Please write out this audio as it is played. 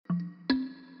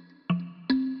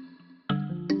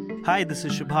Hi, this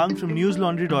is Shubhang from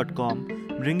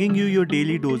newslaundry.com, bringing you your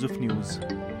daily dose of news.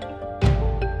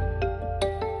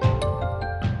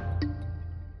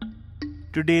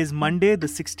 Today is Monday, the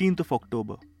 16th of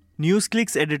October.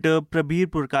 NewsClick's editor Prabir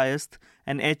Purkayasth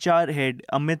and HR head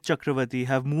Amit Chakravarti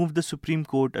have moved the Supreme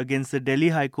Court against the Delhi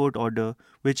High Court order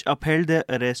which upheld their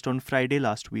arrest on Friday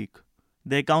last week.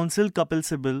 Their counsel Kapil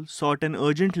Sibal sought an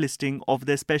urgent listing of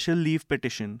their special leave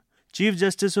petition. Chief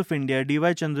Justice of India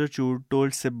D.Y. Chandrachud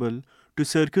told Sibal to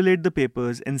circulate the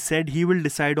papers and said he will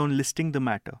decide on listing the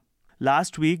matter.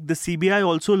 Last week, the CBI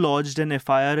also lodged an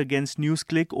FIR against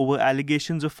NewsClick over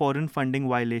allegations of foreign funding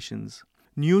violations.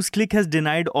 NewsClick has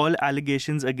denied all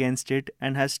allegations against it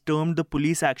and has termed the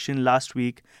police action last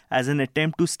week as an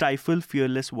attempt to stifle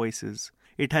fearless voices.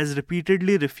 It has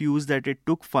repeatedly refused that it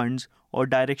took funds or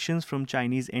directions from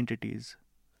Chinese entities.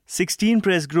 16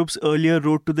 press groups earlier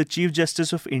wrote to the Chief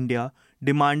Justice of India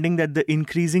demanding that the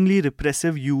increasingly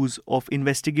repressive use of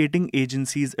investigating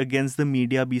agencies against the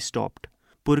media be stopped.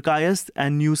 Purkayasth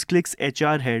and NewsClick's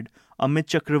HR head Amit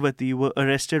Chakravarti were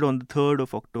arrested on the 3rd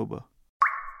of October.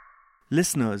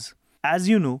 Listeners, as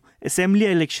you know, assembly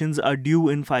elections are due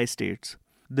in 5 states.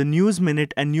 The News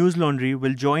Minute and News Laundry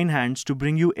will join hands to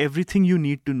bring you everything you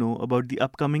need to know about the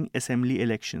upcoming assembly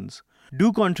elections.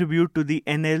 Do contribute to the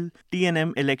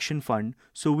NL-TNM Election Fund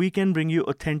so we can bring you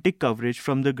authentic coverage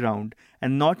from the ground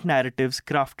and not narratives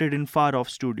crafted in far-off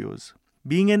studios.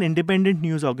 Being an independent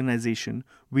news organization,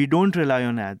 we don't rely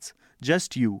on ads.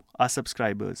 Just you, our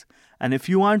subscribers. And if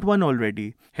you aren't one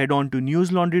already, head on to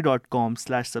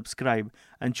newslaundry.com/subscribe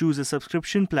and choose a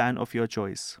subscription plan of your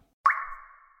choice.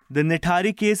 The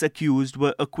Nithari case accused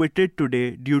were acquitted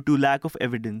today due to lack of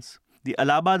evidence. The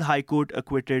Allahabad High Court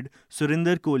acquitted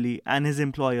Surinder Kohli and his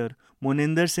employer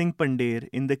Moninder Singh Pandey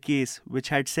in the case which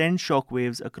had sent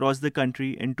shockwaves across the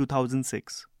country in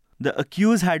 2006. The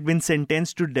accused had been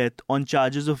sentenced to death on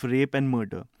charges of rape and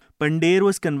murder. Pandey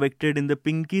was convicted in the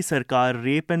Pinky Sarkar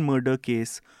rape and murder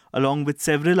case, along with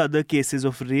several other cases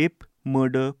of rape,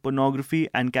 murder, pornography,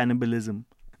 and cannibalism.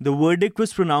 The verdict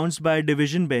was pronounced by a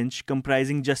division bench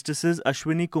comprising Justices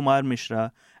Ashwini Kumar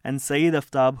Mishra and Syed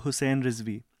Aftab Hussain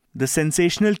Rizvi. The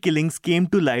sensational killings came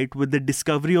to light with the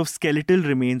discovery of skeletal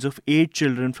remains of 8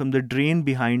 children from the drain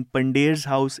behind Pandey's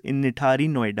house in Nithari,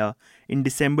 Noida in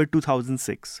December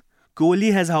 2006.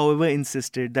 Kohli has, however,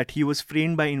 insisted that he was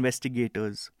framed by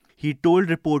investigators. He told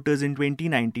reporters in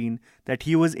 2019 that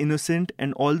he was innocent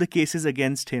and all the cases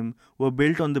against him were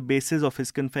built on the basis of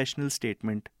his confessional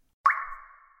statement.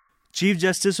 Chief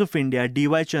Justice of India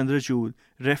D.Y. Chandrachud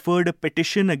referred a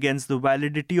petition against the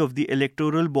validity of the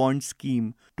electoral bond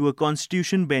scheme to a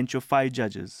constitution bench of 5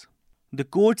 judges. The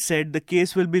court said the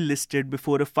case will be listed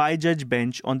before a 5-judge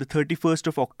bench on the 31st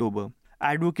of October.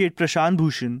 Advocate Prashant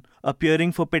Bhushan,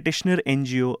 appearing for petitioner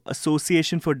NGO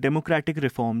Association for Democratic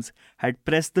Reforms, had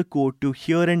pressed the court to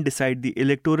hear and decide the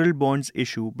electoral bonds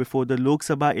issue before the Lok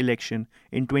Sabha election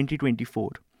in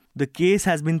 2024. The case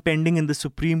has been pending in the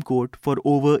Supreme Court for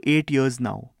over 8 years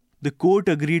now. The court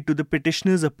agreed to the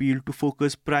petitioner's appeal to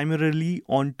focus primarily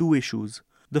on 2 issues.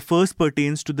 The first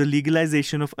pertains to the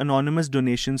legalization of anonymous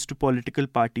donations to political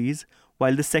parties,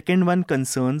 while the second one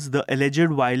concerns the alleged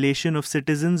violation of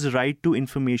citizens' right to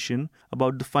information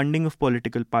about the funding of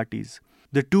political parties.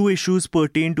 The 2 issues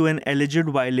pertain to an alleged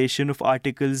violation of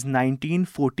Articles 19,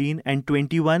 14 and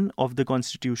 21 of the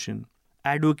Constitution.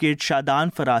 Advocate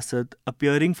Shadan Farasat,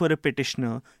 appearing for a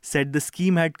petitioner, said the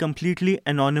scheme had completely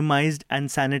anonymized and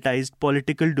sanitized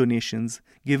political donations,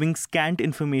 giving scant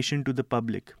information to the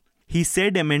public. He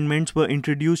said amendments were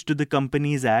introduced to the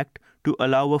Companies Act to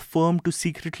allow a firm to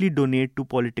secretly donate to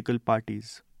political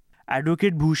parties.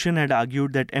 Advocate Bhushan had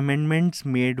argued that amendments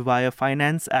made via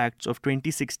Finance Acts of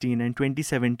 2016 and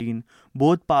 2017,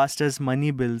 both passed as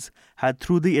money bills, had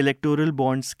through the electoral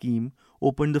bond scheme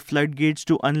opened the floodgates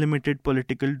to unlimited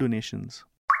political donations.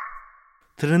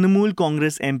 Trinamool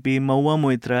Congress MP Mahua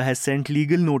Moitra has sent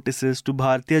legal notices to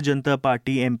Bharatiya Janata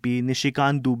Party MP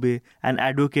Nishikant Dubey and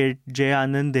advocate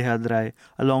Jayanand Dehadrai,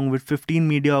 along with 15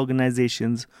 media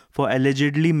organizations, for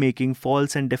allegedly making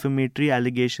false and defamatory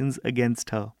allegations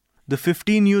against her. The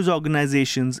 15 news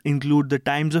organizations include The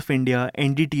Times of India,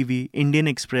 NDTV, Indian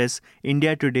Express,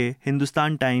 India Today,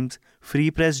 Hindustan Times,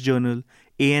 Free Press Journal,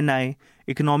 ANI,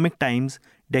 Economic Times,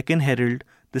 Deccan Herald,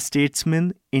 The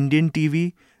Statesman, Indian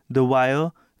TV, The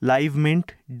Wire, Live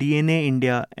Mint, DNA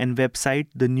India, and website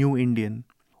The New Indian.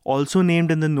 Also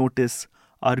named in the notice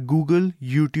are Google,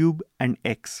 YouTube, and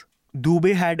X.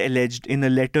 Dubey had alleged in a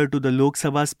letter to the Lok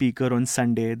Sabha Speaker on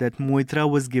Sunday that Moitra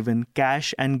was given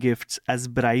cash and gifts as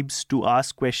bribes to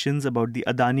ask questions about the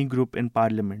Adani Group in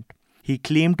Parliament. He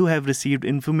claimed to have received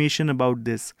information about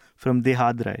this from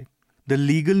Dehadrai. The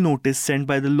legal notice sent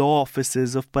by the law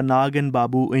offices of Panag and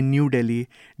Babu in New Delhi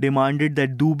demanded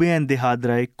that Dubey and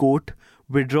Dehadrai, quote,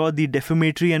 withdraw the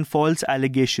defamatory and false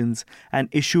allegations and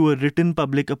issue a written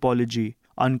public apology,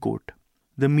 unquote.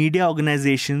 The media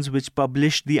organizations which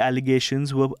published the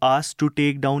allegations were asked to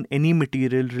take down any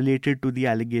material related to the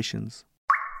allegations.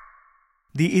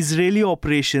 The Israeli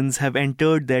operations have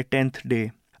entered their 10th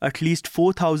day. At least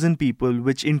 4,000 people,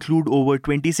 which include over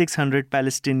 2,600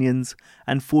 Palestinians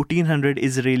and 1,400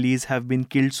 Israelis, have been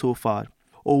killed so far.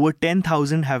 Over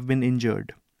 10,000 have been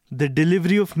injured. The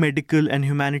delivery of medical and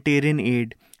humanitarian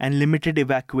aid and limited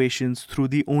evacuations through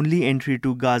the only entry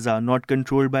to Gaza not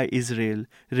controlled by Israel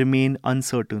remain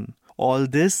uncertain. All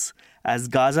this as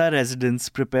Gaza residents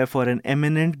prepare for an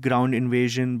imminent ground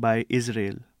invasion by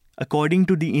Israel. According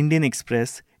to the Indian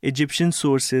Express, Egyptian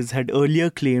sources had earlier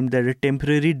claimed that a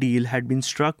temporary deal had been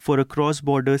struck for a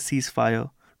cross-border ceasefire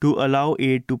to allow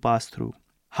aid to pass through.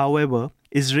 However,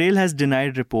 Israel has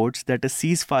denied reports that a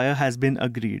ceasefire has been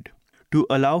agreed to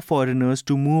allow foreigners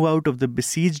to move out of the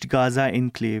besieged Gaza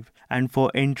enclave and for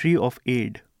entry of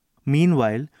aid.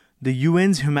 Meanwhile, the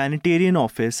UN's humanitarian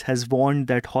office has warned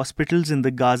that hospitals in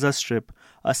the Gaza Strip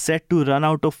are set to run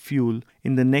out of fuel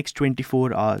in the next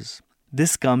 24 hours.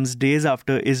 This comes days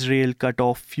after Israel cut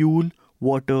off fuel,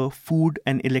 water, food,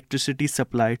 and electricity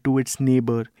supply to its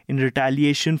neighbor in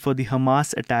retaliation for the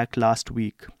Hamas attack last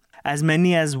week. As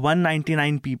many as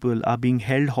 199 people are being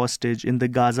held hostage in the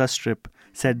Gaza Strip,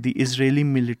 said the Israeli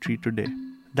military today.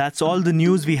 That's all the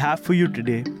news we have for you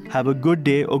today. Have a good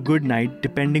day or good night,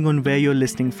 depending on where you're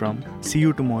listening from. See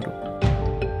you tomorrow.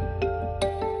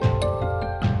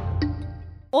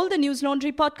 All the News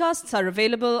Laundry podcasts are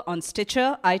available on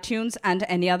Stitcher, iTunes, and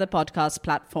any other podcast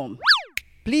platform.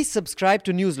 Please subscribe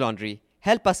to News Laundry.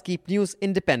 Help us keep news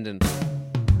independent.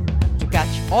 To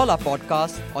catch all our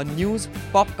podcasts on news,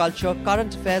 pop culture,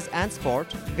 current affairs, and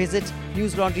sport, visit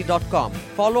newslaundry.com.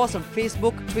 Follow us on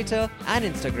Facebook, Twitter, and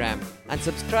Instagram, and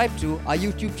subscribe to our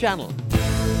YouTube channel.